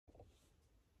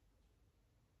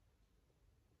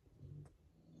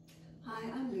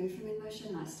Where's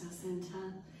your nice style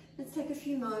center? Let's take a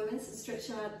few moments and stretch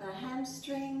out the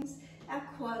hamstrings, our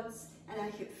quads, and our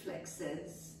hip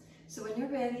flexors. So when you're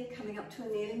ready, coming up to a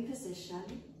kneeling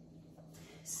position,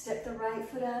 step the right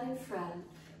foot out in front.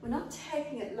 We're not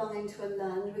taking it long into a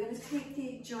lunge. We're going to keep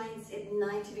the joints at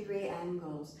 90-degree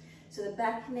angles. So the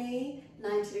back knee,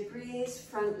 90 degrees,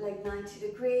 front leg, 90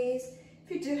 degrees.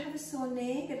 If you do have a sore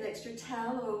knee, get an extra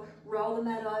towel or roll the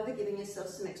mat over, giving yourself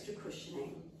some extra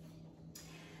cushioning.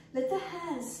 Let the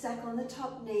hands stack on the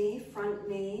top knee, front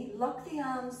knee, lock the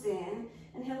arms in,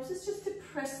 and helps us just to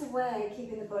press away,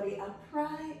 keeping the body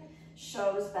upright,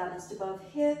 shoulders balanced above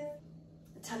hip.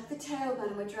 Tuck the tailbone,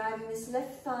 and we're driving this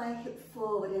left thigh hip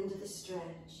forward into the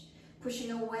stretch,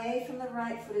 pushing away from the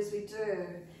right foot as we do,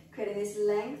 creating this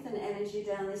length and energy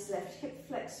down this left hip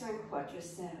flexor and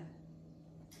quadricep.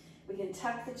 We can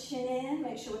tuck the chin in,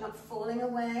 make sure we're not falling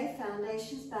away,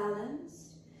 foundation's balanced.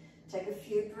 Take a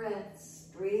few breaths,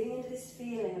 breathing into this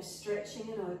feeling of stretching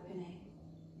and opening.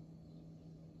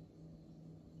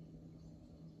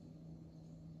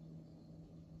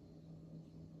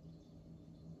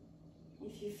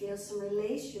 If you feel some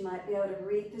release, you might be able to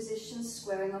reposition,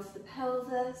 squaring off the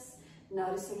pelvis,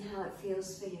 noticing how it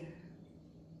feels for you.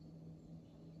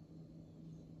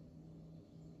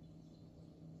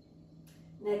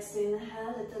 Next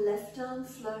inhale, let the left arm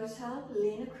float up,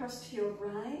 lean across to your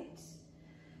right.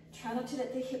 Try not to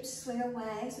let the hips swing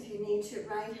away, so if you need to,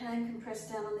 right hand can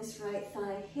press down on this right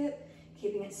thigh hip,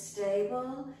 keeping it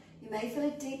stable. You may feel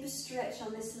a deeper stretch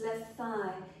on this left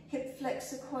thigh, hip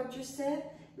flexor quadricep,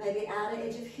 maybe outer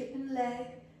edge of hip and leg,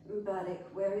 and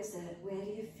buttock. Where is it? Where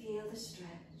do you feel the stretch?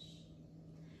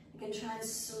 You can try and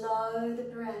slow the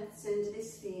breaths into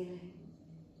this feeling.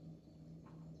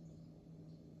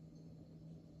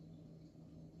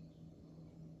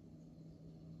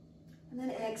 And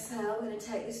then exhale, we're going to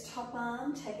take this top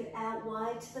arm, take it out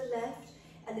wide to the left,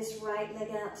 and this right leg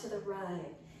out to the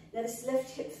right. Now this left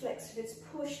hip flexor, if it's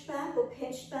pushed back or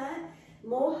pinched back,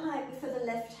 more height for the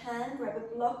left hand, grab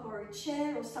a block or a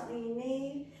chair or something you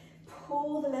need.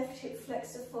 Pull the left hip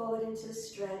flexor forward into the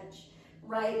stretch.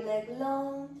 Right leg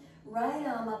long, right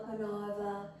arm up and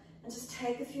over, and just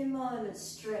take a few moments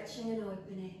stretching and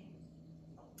opening.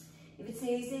 If it's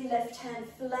easy, left hand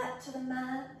flat to the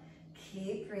mat,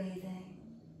 keep breathing.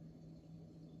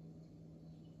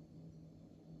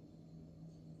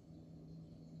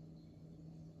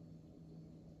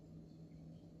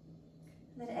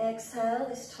 Then exhale,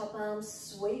 this top arm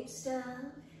sweeps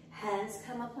down, hands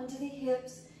come up onto the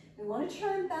hips. We want to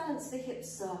try and balance the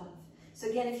hips off. So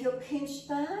again, if you're pinched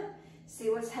back,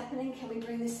 see what's happening. Can we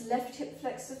bring this left hip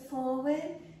flexor forward?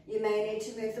 You may need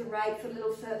to move the right foot a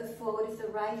little further forward if the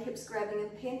right hip's grabbing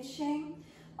and pinching.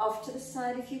 Off to the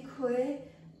side if you could,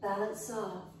 balance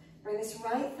off. Bring this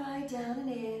right thigh down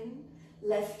and in,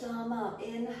 left arm up,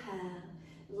 inhale,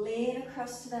 lean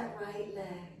across to that right leg.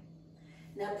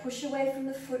 Now push away from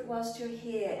the foot whilst you're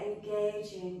here,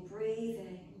 engaging,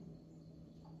 breathing.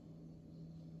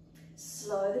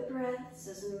 Slow the breaths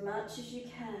as much as you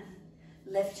can.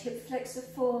 Left hip flexor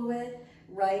forward,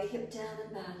 right hip down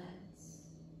and balance.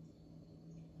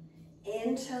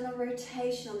 Internal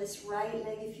rotation on this right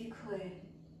leg if you could.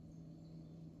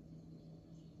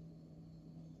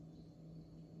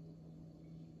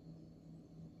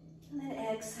 And then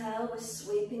exhale, we're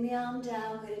sweeping the arm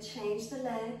down. We're going to change the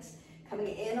legs.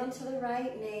 Coming in onto the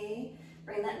right knee,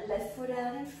 bring that left foot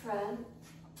out in front.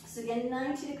 So again,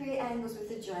 90-degree angles with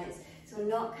the joints. So we're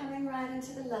not coming right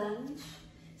into the lunge,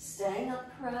 staying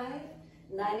upright,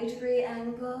 90-degree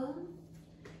angle.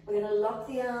 We're going to lock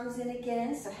the arms in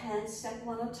again, so hands stack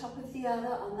one on top of the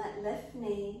other on that left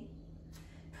knee.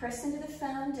 Press into the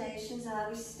foundations. Are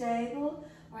we stable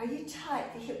or are you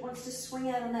tight? The hip wants to swing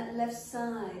out on that left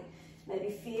side.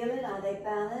 Maybe feel it. Are they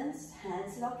balanced?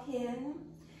 Hands lock in.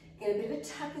 Get a bit of a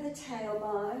tuck of the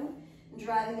tailbone, and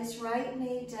driving this right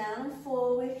knee down and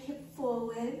forward, hip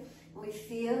forward. And we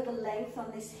feel the length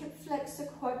on this hip flexor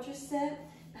quadricep,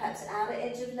 perhaps outer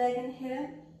edge of leg and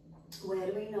hip. Where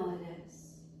do we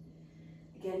notice?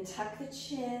 Again, tuck the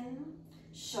chin,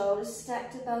 shoulders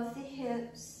stacked above the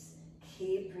hips.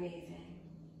 Keep breathing.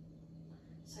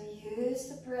 So use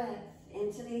the breath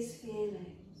into these feelings.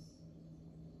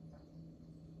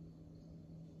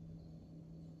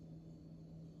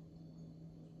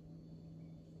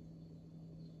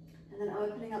 And then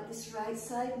opening up this right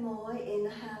side more,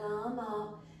 inhale, arm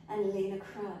up and lean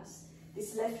across.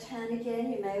 This left hand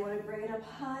again, you may want to bring it up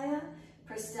higher.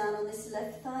 Press down on this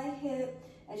left thigh hip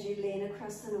as you lean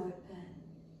across and open.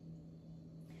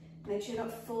 Make sure you're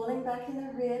not falling back in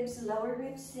the ribs, lower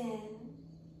ribs in.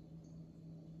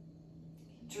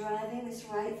 Keep driving this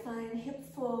right thigh and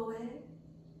hip forward.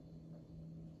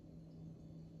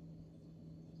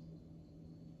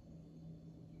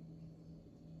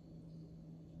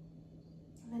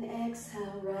 And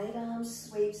exhale, right arm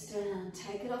sweeps down.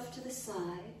 Take it off to the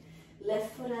side.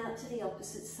 Left foot out to the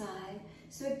opposite side.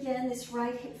 So again, this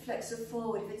right hip flexor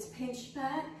forward. If it's pinched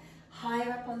back,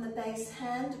 higher up on the base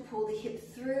hand to pull the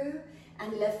hip through,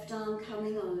 and left arm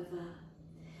coming over.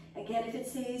 Again, if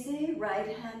it's easy, right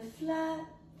hand flat.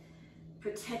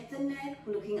 Protect the neck,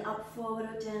 looking up, forward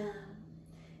or down.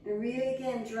 And really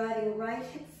again, driving right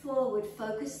hip forward,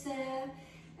 focus there,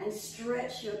 and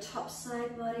stretch your top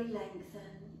side body, lengthen.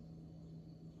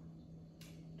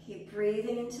 Keep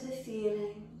breathing into the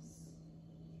feelings.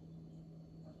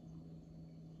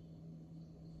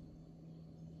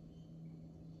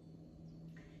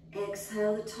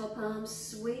 Exhale, the top arm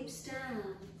sweeps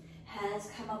down. Hands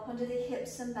come up onto the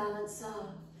hips and balance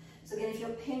off. So again, if you're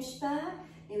pinched back,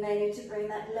 you may need to bring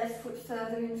that left foot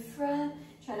further in front,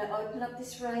 trying to open up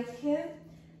this right hip.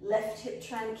 Left hip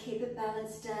trying to keep it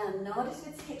balanced down. Notice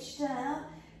if it's hitched out,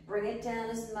 bring it down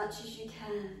as much as you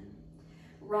can.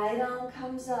 Right arm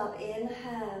comes up,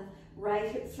 inhale. Right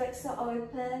hip flexor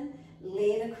open,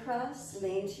 lean across,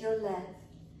 lean to your left.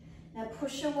 Now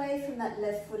push away from that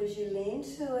left foot as you lean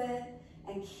to it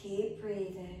and keep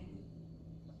breathing.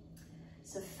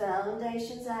 So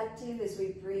foundation's active as we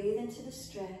breathe into the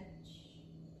stretch.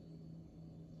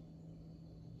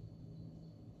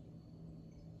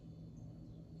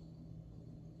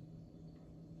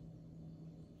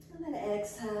 And then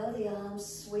exhale, the arm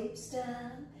sweeps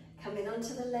down, coming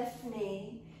onto the left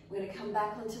knee. We're going to come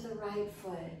back onto the right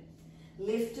foot.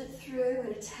 Lift it through, we're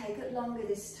going to take it longer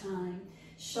this time.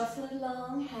 Shuffle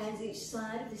along, hands each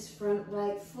side of this front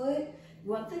right foot.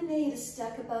 You want the knee to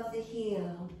stack above the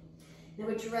heel. Now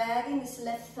we're dragging this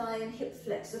left thigh and hip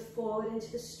flexor forward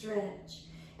into the stretch.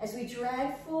 As we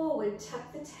drag forward,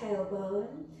 tuck the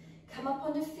tailbone, come up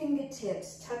onto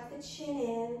fingertips, tuck the chin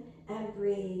in and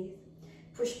breathe.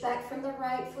 Push back from the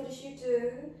right foot as you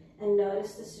do and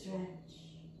notice the stretch.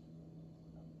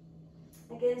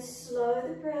 Again, slow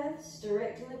the breaths,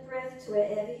 directing the breath to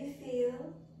wherever you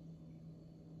feel.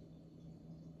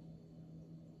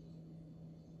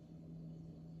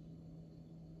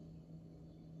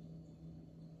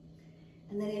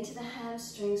 And then into the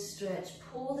hamstring stretch.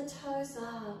 Pull the toes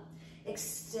up,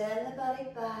 extend the body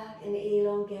back and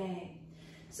elongate.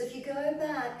 So if you go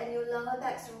back and your lower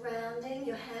back's rounding,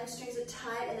 your hamstrings are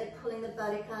tight and they're pulling the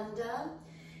buttock under,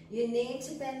 you need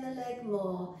to bend the leg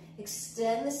more.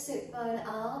 Extend the sit bone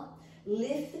up,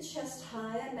 lift the chest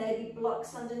higher, maybe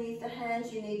blocks underneath the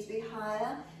hands, you need to be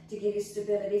higher to give you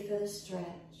stability for the stretch.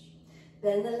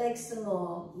 Bend the leg some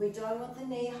more. We don't want the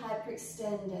knee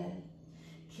hyperextended.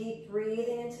 Keep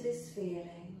breathing into this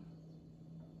feeling.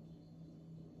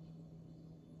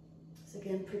 So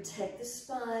again, protect the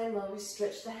spine while we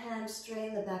stretch the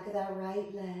hamstring, the back of our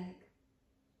right leg.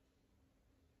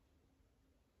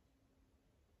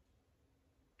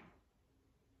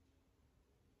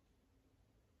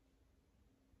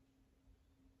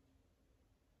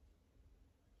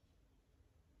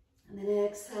 And then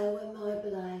exhale, we're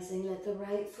mobilizing. Let the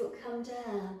right foot come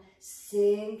down.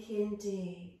 Sink in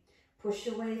deep. Push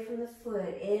away from the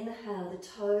foot. Inhale, the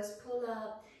toes pull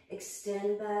up.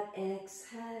 Extend back,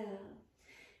 exhale.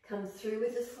 Come through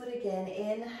with the foot again.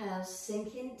 Inhale,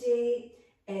 sink in deep.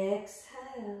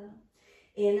 Exhale.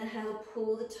 Inhale,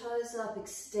 pull the toes up.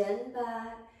 Extend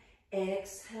back.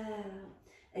 Exhale.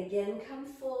 Again, come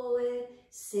forward.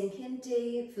 Sink in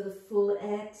deep for the full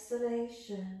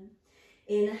exhalation.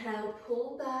 Inhale,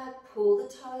 pull back, pull the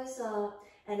toes up,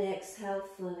 and exhale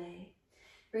fully.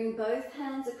 Bring both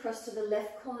hands across to the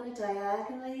left corner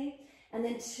diagonally, and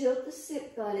then tilt the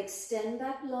sit bone, extend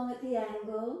back long at the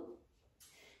angle,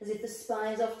 as if the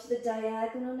spine's off to the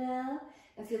diagonal now,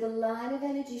 and feel the line of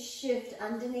energy shift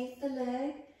underneath the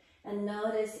leg, and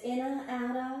notice inner,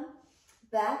 outer,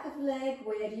 back of leg,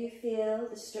 where do you feel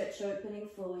the stretch opening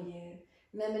for you?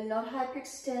 Remember, not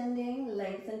hyperextending,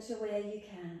 lengthen to where you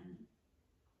can.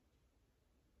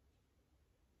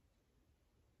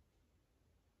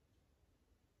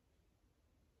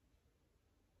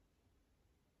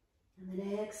 And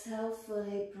then exhale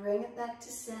fully, bring it back to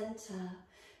center.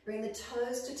 Bring the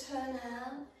toes to turn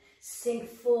out, sink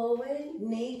forward,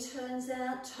 knee turns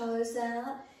out, toes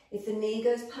out. If the knee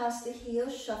goes past the heel,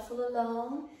 shuffle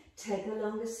along, take a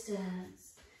longer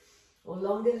stance. Or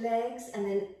longer legs, and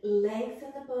then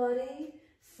lengthen the body.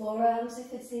 Forearms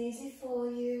if it's easy for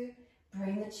you,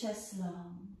 bring the chest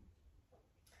long.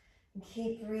 And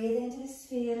keep breathing into this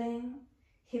feeling.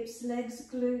 Hips, legs,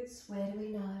 glutes, where do we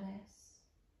notice?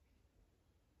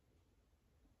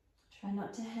 Try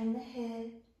not to hang the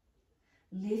head.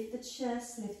 Lift the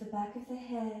chest, lift the back of the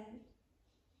head.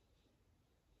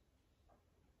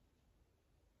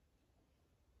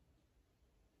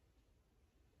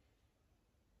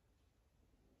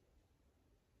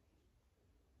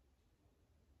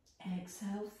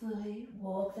 Exhale fully,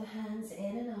 walk the hands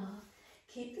in and up.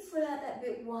 Keep the foot out that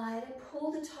bit wider,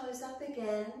 pull the toes up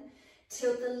again,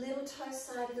 tilt the little toe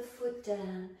side of the foot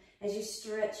down as you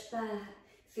stretch back,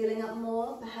 feeling up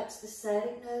more, perhaps the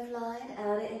sciatic nerve line,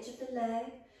 outer edge of the leg,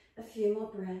 a few more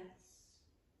breaths.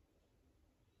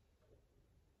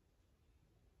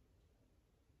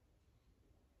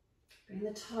 Bring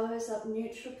the toes up,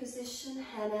 neutral position,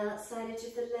 hand outside edge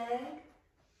of the leg.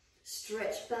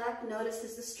 Stretch back, notice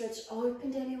as the stretch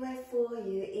opened anywhere for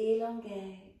you,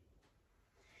 elongate.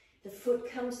 The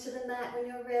foot comes to the mat when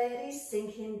you're ready,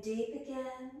 sink in deep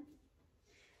again.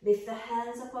 Lift the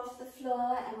hands up off the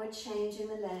floor and we're changing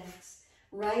the legs.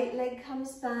 Right leg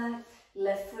comes back,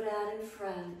 left foot out in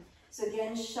front. So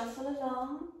again, shuffle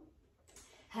along.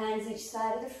 Hands each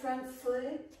side of the front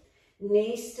foot,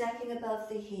 knees stacking above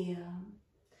the heel.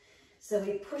 So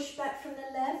we push back from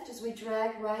the left as we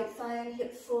drag right thigh and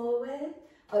hip forward,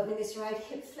 opening this right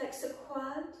hip flexor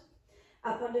quad.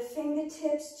 Up onto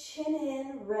fingertips, chin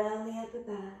in, round the upper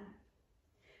back.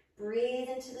 Breathe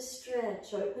into the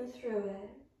stretch, open through it.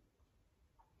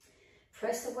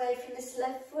 Press away from this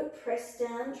left foot, press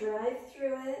down, drive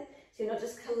through it. So you're not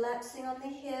just collapsing on the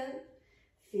hip.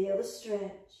 Feel the stretch.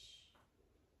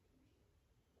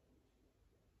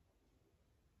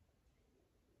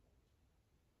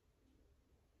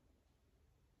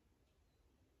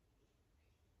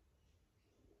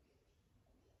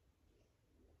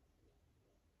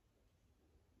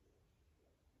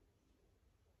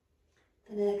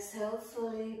 Then exhale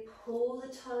fully, pull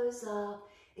the toes up,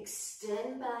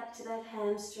 extend back to that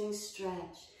hamstring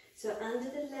stretch. So under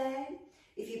the leg,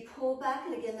 if you pull back,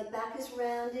 and again the back is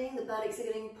rounding, the buttocks are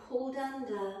getting pulled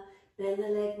under, bend the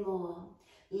leg more.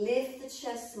 Lift the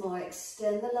chest more,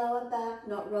 extend the lower back,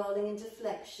 not rolling into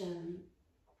flexion.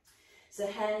 So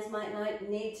hands might not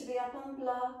need to be up on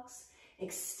blocks,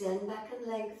 extend back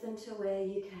and lengthen to where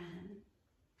you can.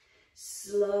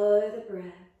 Slow the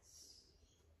breath.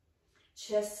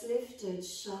 Chest lifted,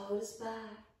 shoulders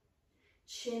back,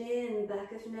 chin in,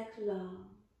 back of neck long.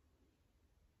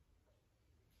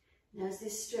 Now is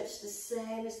this stretch the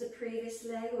same as the previous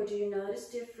leg, or do you notice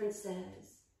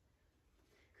differences?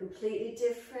 Completely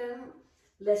different,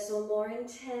 less or more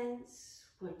intense.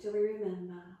 What do we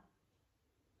remember?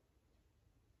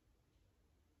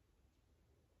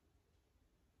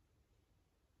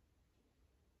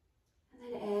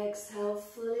 And then exhale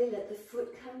fully, let the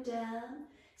foot come down.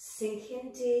 Sink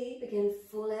in deep, again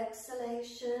full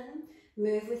exhalation,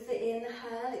 move with the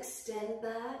inhale, extend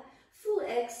back, full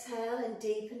exhale and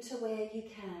deepen to where you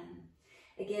can.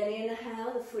 Again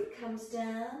inhale, the foot comes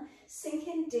down, sink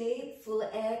in deep, full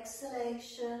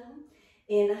exhalation,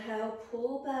 inhale,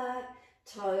 pull back,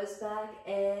 toes back,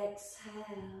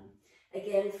 exhale.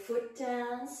 Again foot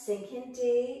down, sink in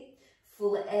deep,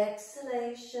 full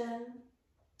exhalation.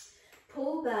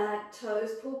 Pull back,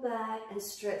 toes pull back and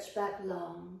stretch back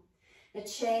long. Now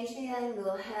change the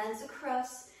angle, hands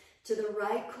across to the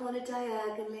right corner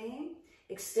diagonally.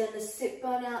 Extend the sit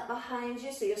bone out behind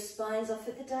you so your spine's off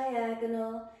at the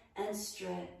diagonal and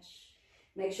stretch.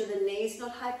 Make sure the knee's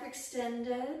not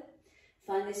hyperextended.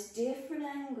 Find this different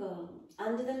angle.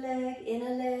 Under the leg,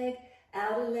 inner leg,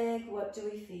 outer leg, what do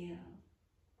we feel?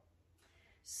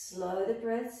 Slow the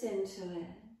breaths into it.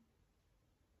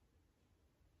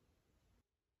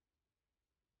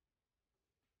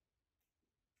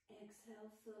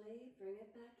 Exhale fully, bring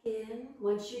it back in.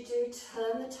 Once you do,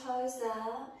 turn the toes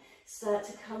out, start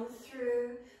to come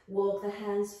through, walk the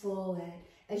hands forward.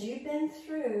 As you bend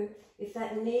through, if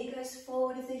that knee goes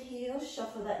forward of the heel,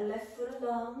 shuffle that left foot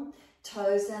along,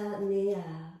 toes out, knee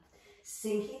out.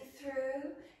 Sinking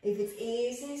through, if it's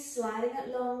easy, sliding it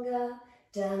longer,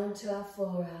 down onto our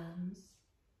forearms.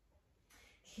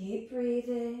 Keep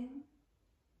breathing.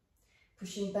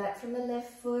 Pushing back from the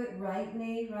left foot, right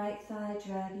knee, right thigh,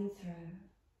 dragging through.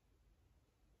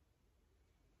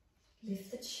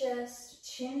 Lift the chest,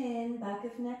 chin in, back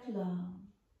of neck long.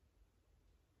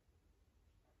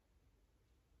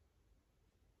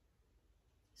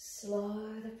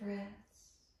 Slow the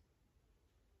breaths.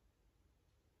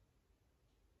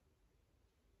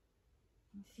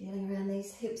 And feeling around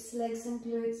these hips, legs and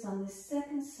glutes on the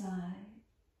second side.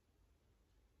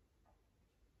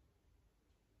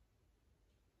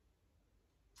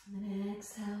 And then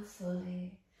exhale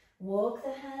fully. Walk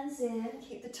the hands in,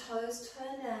 keep the toes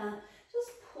turned out.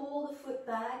 Just pull the foot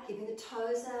back, keeping the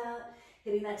toes out,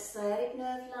 hitting that sciatic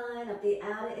nerve line up the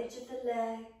outer edge of the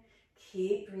leg.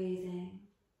 Keep breathing.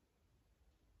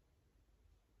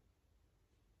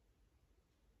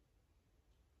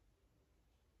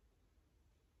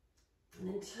 And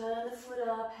then turn the foot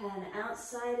up, hand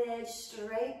outside edge,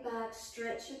 straight back,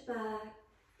 stretch it back.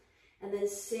 And then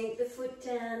sink the foot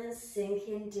down and sink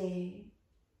in deep.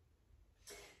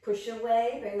 Push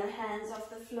away, bring the hands off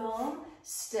the floor,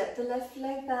 step the left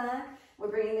leg back. We're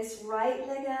bringing this right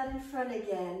leg out in front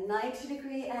again,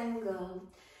 90-degree angle.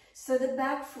 So the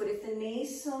back foot, if the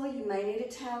knee's sore, you may need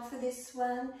a towel for this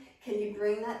one. Can you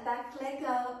bring that back leg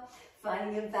up,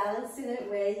 finding your balance in it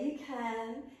where you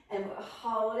can, and we're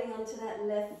holding onto that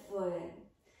left foot.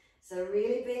 So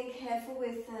really being careful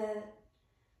with it.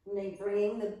 And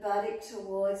bringing the buttock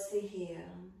towards the heel.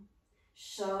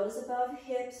 Shoulders above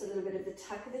hips, a little bit of the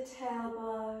tuck of the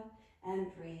tailbone, and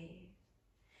breathe.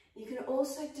 You can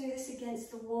also do this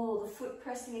against the wall, the foot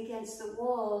pressing against the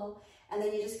wall, and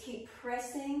then you just keep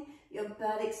pressing your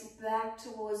buttocks back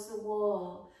towards the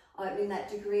wall, opening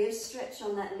that degree of stretch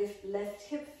on that left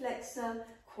hip flexor,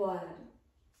 quad.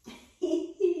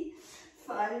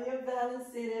 Finding your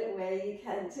balance in it where you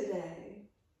can today.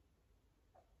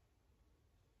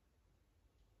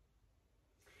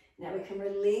 Now we can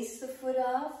release the foot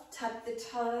off, tuck the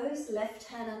toes, left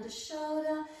hand under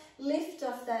shoulder, lift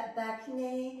off that back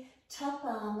knee, top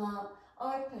arm up,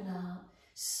 open up,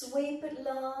 sweep it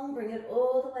long, bring it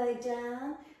all the way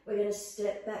down. We're going to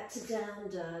step back to down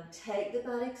dog. Take the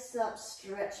buttocks up,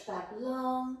 stretch back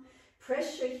long,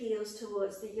 press your heels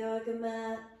towards the yoga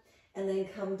mat, and then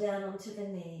come down onto the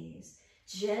knees.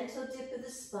 Gentle dip of the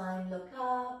spine, look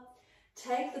up,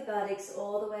 take the buttocks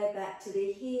all the way back to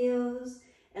the heels,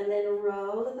 and then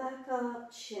roll the back up,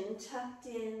 chin tucked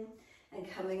in, and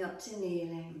coming up to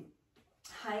kneeling.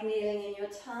 High kneeling in your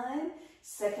time.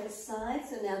 Second side,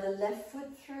 so now the left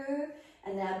foot through,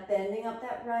 and now bending up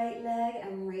that right leg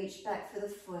and reach back for the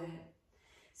foot.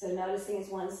 So noticing it's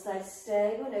one side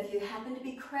stable, and if you happen to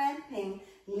be cramping,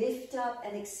 lift up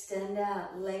and extend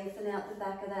out, lengthen out the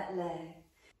back of that leg.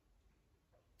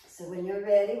 So when you're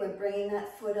ready, we're bringing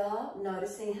that foot up,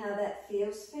 noticing how that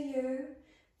feels for you.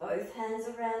 Both hands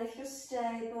around if you're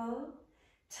stable.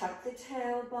 Tuck the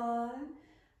tailbone,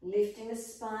 lifting the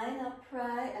spine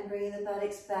upright and bringing the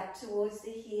buttocks back towards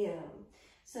the heel.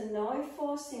 So no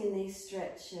forcing in these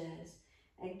stretches.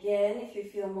 Again, if you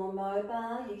feel more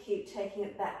mobile, you keep taking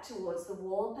it back towards the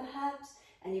wall perhaps,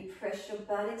 and you press your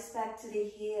buttocks back to the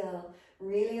heel,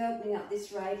 really opening up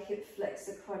this right hip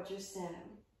flexor quadricep.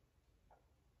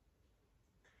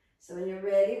 So when you're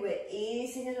ready, we're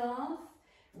easing it off.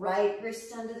 Right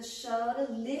wrist under the shoulder,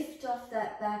 lift off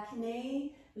that back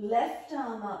knee, left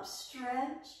arm up,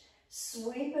 stretch,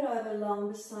 sweep it over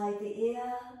long beside the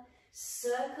ear,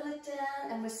 circle it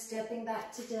down, and we're stepping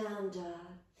back to down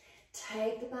dog.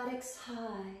 Take the buttocks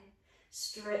high,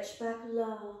 stretch back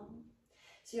long.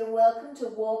 So you're welcome to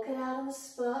walk it out on the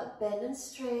spot, bend and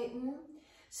straighten,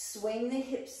 swing the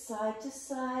hips side to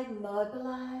side,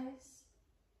 mobilize.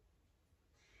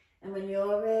 And when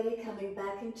you're ready, coming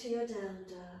back into your down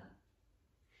dog.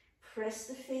 Press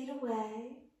the feet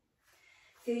away.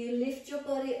 Feel you lift your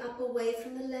body up away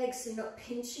from the legs so you're not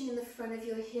pinching in the front of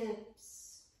your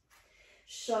hips.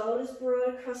 Shoulders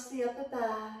broad across the upper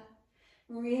back.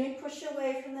 Really push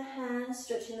away from the hands,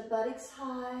 stretching the buttocks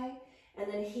high,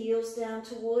 and then heels down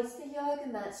towards the yoga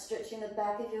mat, stretching the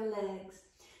back of your legs.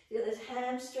 Feel those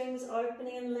hamstrings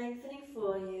opening and lengthening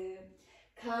for you.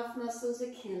 Calf muscles,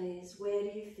 Achilles, where do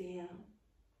you feel?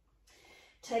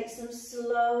 Take some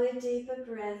slower, deeper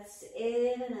breaths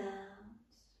in and out.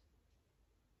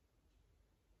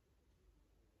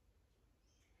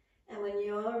 And when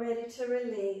you're ready to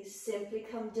release, simply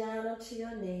come down onto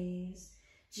your knees.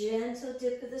 Gentle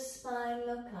dip of the spine,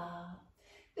 look up.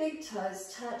 Big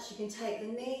toes touch, you can take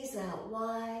the knees out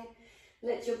wide.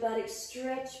 Let your buttocks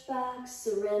stretch back,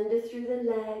 surrender through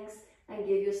the legs, and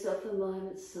give yourself a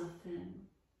moment to soften.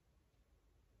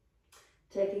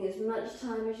 Taking as much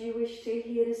time as you wish to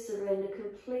here to surrender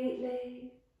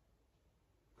completely.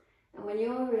 And when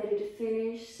you're ready to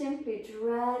finish, simply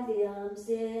drag the arms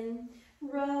in,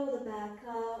 roll the back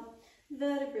up,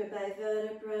 vertebra by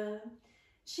vertebra,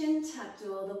 chin tucked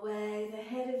all the way, the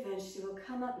head eventually will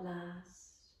come up last.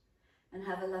 And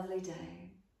have a lovely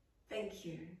day. Thank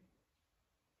you.